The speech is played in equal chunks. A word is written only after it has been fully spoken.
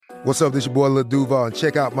What's up, this your boy Lil Duval, and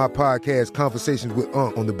check out my podcast, Conversations with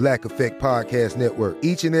Unc, on the Black Effect Podcast Network.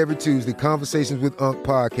 Each and every Tuesday, Conversations with Unc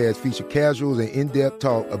podcast feature casuals and in-depth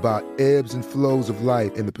talk about ebbs and flows of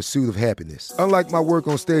life and the pursuit of happiness. Unlike my work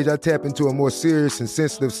on stage, I tap into a more serious and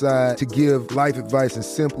sensitive side to give life advice and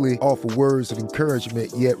simply offer words of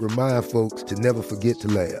encouragement, yet remind folks to never forget to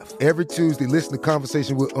laugh. Every Tuesday, listen to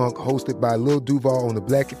Conversations with Unc, hosted by Lil Duval on the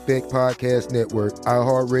Black Effect Podcast Network,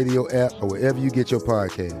 iHeartRadio app, or wherever you get your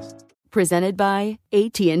podcasts. Presented by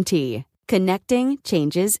AT&T. Connecting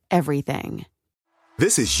changes everything.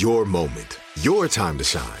 This is your moment, your time to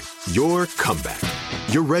shine, your comeback.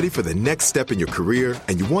 You're ready for the next step in your career,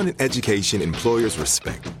 and you want an education employers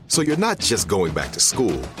respect. So you're not just going back to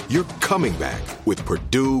school, you're coming back with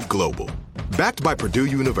Purdue Global. Backed by Purdue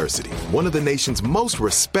University, one of the nation's most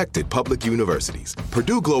respected public universities,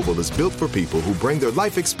 Purdue Global is built for people who bring their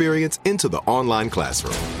life experience into the online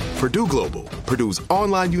classroom. Purdue Global, Purdue's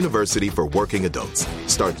online university for working adults.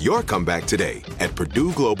 Start your comeback today at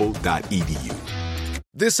purdueglobal.edu.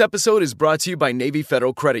 This episode is brought to you by Navy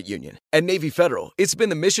Federal Credit Union. At Navy Federal, it's been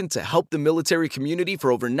the mission to help the military community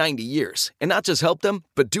for over 90 years. And not just help them,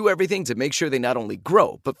 but do everything to make sure they not only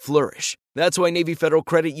grow, but flourish. That's why Navy Federal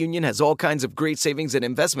Credit Union has all kinds of great savings and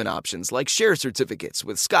investment options like share certificates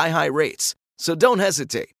with sky-high rates. So don't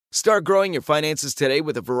hesitate. Start growing your finances today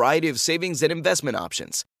with a variety of savings and investment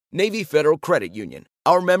options. Navy Federal Credit Union.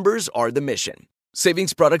 Our members are the mission.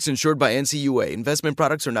 Savings products insured by NCUA. Investment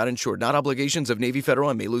products are not insured, not obligations of Navy Federal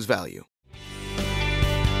and may lose value.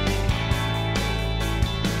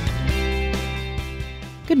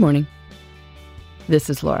 Good morning. This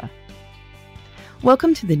is Laura.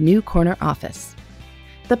 Welcome to the New Corner Office,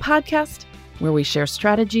 the podcast where we share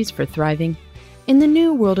strategies for thriving in the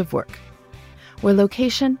new world of work, where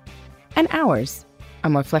location and hours are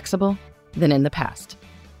more flexible than in the past.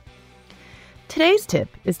 Today's tip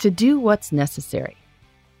is to do what's necessary,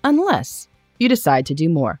 unless you decide to do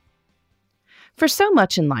more. For so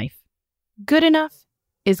much in life, good enough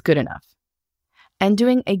is good enough. And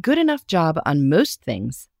doing a good enough job on most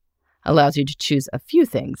things allows you to choose a few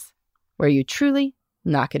things where you truly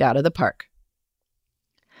knock it out of the park.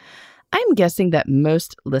 I'm guessing that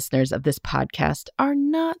most listeners of this podcast are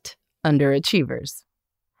not underachievers.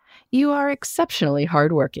 You are exceptionally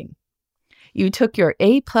hardworking. You took your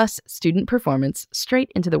A-plus student performance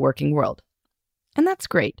straight into the working world. And that's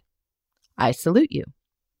great. I salute you.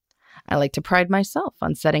 I like to pride myself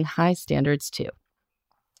on setting high standards too.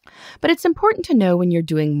 But it's important to know when you're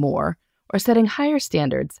doing more or setting higher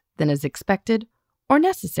standards than is expected or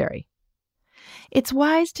necessary. It's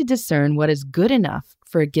wise to discern what is good enough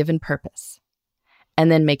for a given purpose,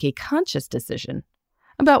 and then make a conscious decision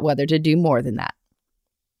about whether to do more than that.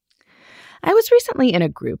 I was recently in a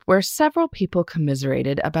group where several people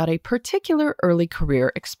commiserated about a particular early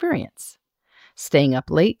career experience, staying up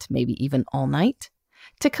late, maybe even all night,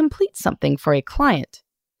 to complete something for a client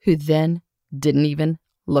who then didn't even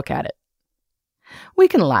look at it. We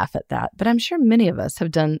can laugh at that, but I'm sure many of us have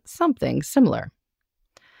done something similar.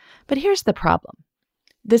 But here's the problem.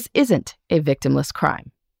 This isn't a victimless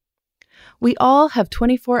crime. We all have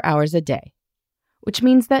 24 hours a day, which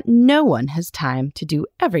means that no one has time to do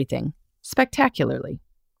everything spectacularly.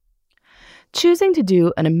 Choosing to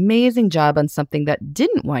do an amazing job on something that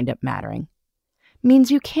didn't wind up mattering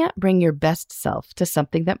means you can't bring your best self to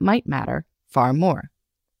something that might matter far more.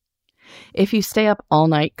 If you stay up all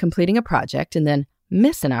night completing a project and then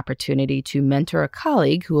miss an opportunity to mentor a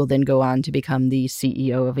colleague who will then go on to become the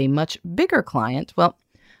CEO of a much bigger client, well,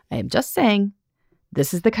 I am just saying,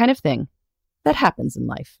 this is the kind of thing that happens in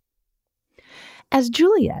life. As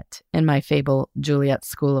Juliet in my fable, Juliet's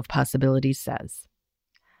School of Possibilities says,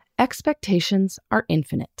 expectations are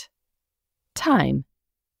infinite. Time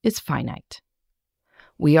is finite.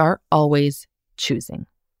 We are always choosing.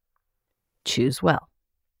 Choose well.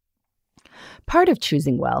 Part of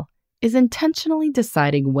choosing well is intentionally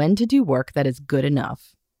deciding when to do work that is good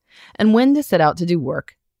enough and when to set out to do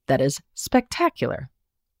work that is spectacular.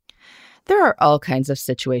 There are all kinds of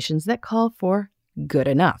situations that call for good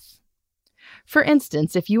enough. For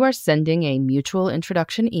instance, if you are sending a mutual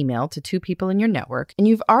introduction email to two people in your network and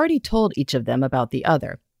you've already told each of them about the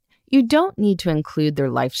other, you don't need to include their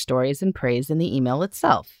life stories and praise in the email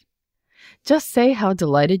itself. Just say how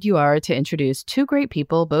delighted you are to introduce two great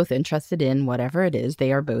people both interested in whatever it is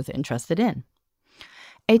they are both interested in.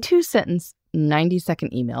 A 2-sentence,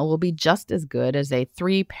 90-second email will be just as good as a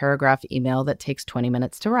 3-paragraph email that takes 20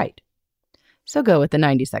 minutes to write. So go with the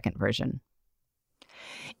 90-second version.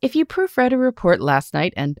 If you proofread a report last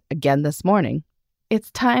night and again this morning, it's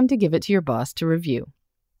time to give it to your boss to review.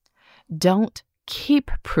 Don't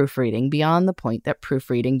keep proofreading beyond the point that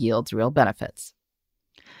proofreading yields real benefits.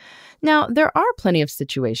 Now, there are plenty of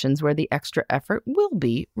situations where the extra effort will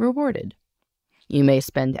be rewarded. You may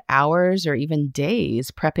spend hours or even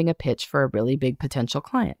days prepping a pitch for a really big potential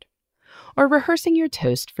client, or rehearsing your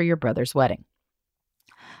toast for your brother's wedding.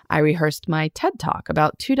 I rehearsed my TED Talk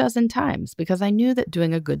about 24 times because I knew that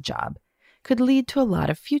doing a good job could lead to a lot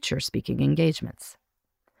of future speaking engagements.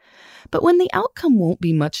 But when the outcome won't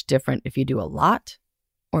be much different if you do a lot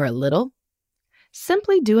or a little,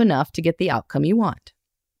 simply do enough to get the outcome you want.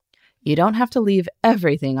 You don't have to leave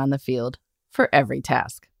everything on the field for every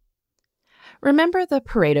task. Remember the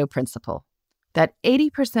Pareto principle, that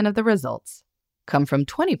 80% of the results come from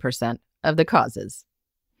 20% of the causes.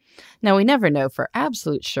 Now, we never know for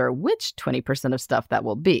absolute sure which 20% of stuff that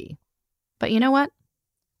will be. But you know what?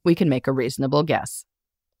 We can make a reasonable guess.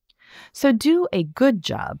 So do a good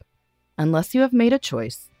job, unless you have made a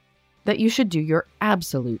choice that you should do your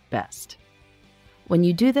absolute best. When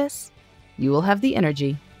you do this, you will have the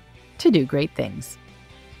energy to do great things.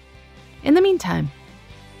 In the meantime,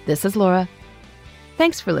 this is Laura.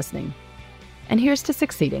 Thanks for listening. And here's to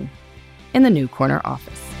succeeding in the New Corner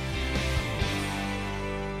Office.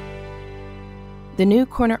 The New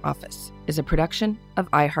Corner Office is a production of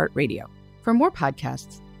iHeartRadio. For more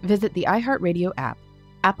podcasts, visit the iHeartRadio app,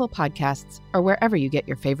 Apple Podcasts, or wherever you get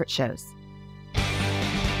your favorite shows.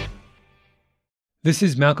 This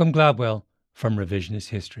is Malcolm Gladwell from Revisionist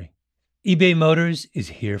History. eBay Motors is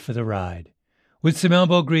here for the ride. With some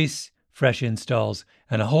elbow grease, fresh installs,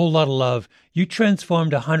 and a whole lot of love, you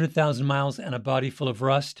transformed 100,000 miles and a body full of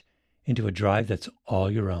rust into a drive that's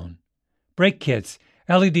all your own. Brake kits,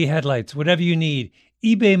 LED headlights, whatever you need,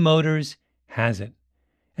 eBay Motors has it.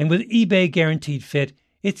 And with eBay Guaranteed Fit,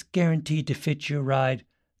 it's guaranteed to fit your ride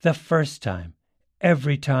the first time,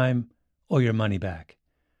 every time, or your money back.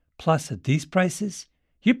 Plus, at these prices,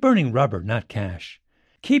 you're burning rubber, not cash.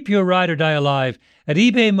 Keep your ride or die alive at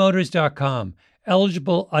ebaymotors.com.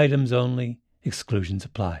 Eligible items only. Exclusions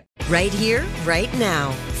apply. Right here, right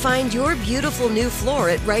now. Find your beautiful new floor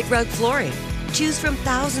at Right Rug Flooring. Choose from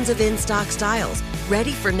thousands of in-stock styles,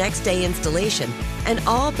 ready for next day installation, and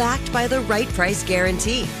all backed by the right price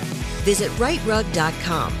guarantee. Visit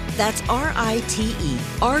rightrug.com. That's RITERUG.com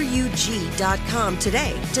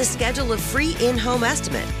today to schedule a free in-home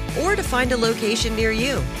estimate or to find a location near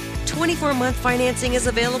you. 24-month financing is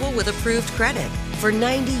available with approved credit. For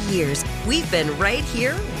 90 years, we've been right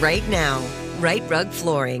here, right now. Right Rug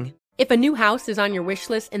Flooring. If a new house is on your wish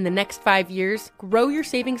list in the next 5 years, grow your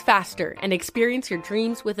savings faster and experience your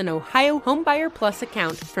dreams with an Ohio Homebuyer Plus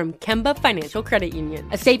account from Kemba Financial Credit Union.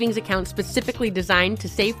 A savings account specifically designed to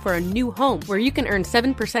save for a new home, where you can earn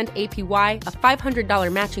 7% APY, a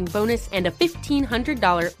 $500 matching bonus, and a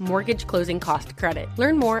 $1,500 mortgage closing cost credit.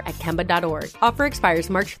 Learn more at Kemba.org. Offer expires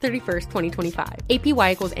March 31st, 2025.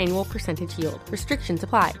 APY equals annual percentage yield. Restrictions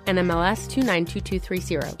apply. NMLS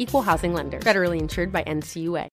 292230. Equal housing lender. Federally insured by NCUA.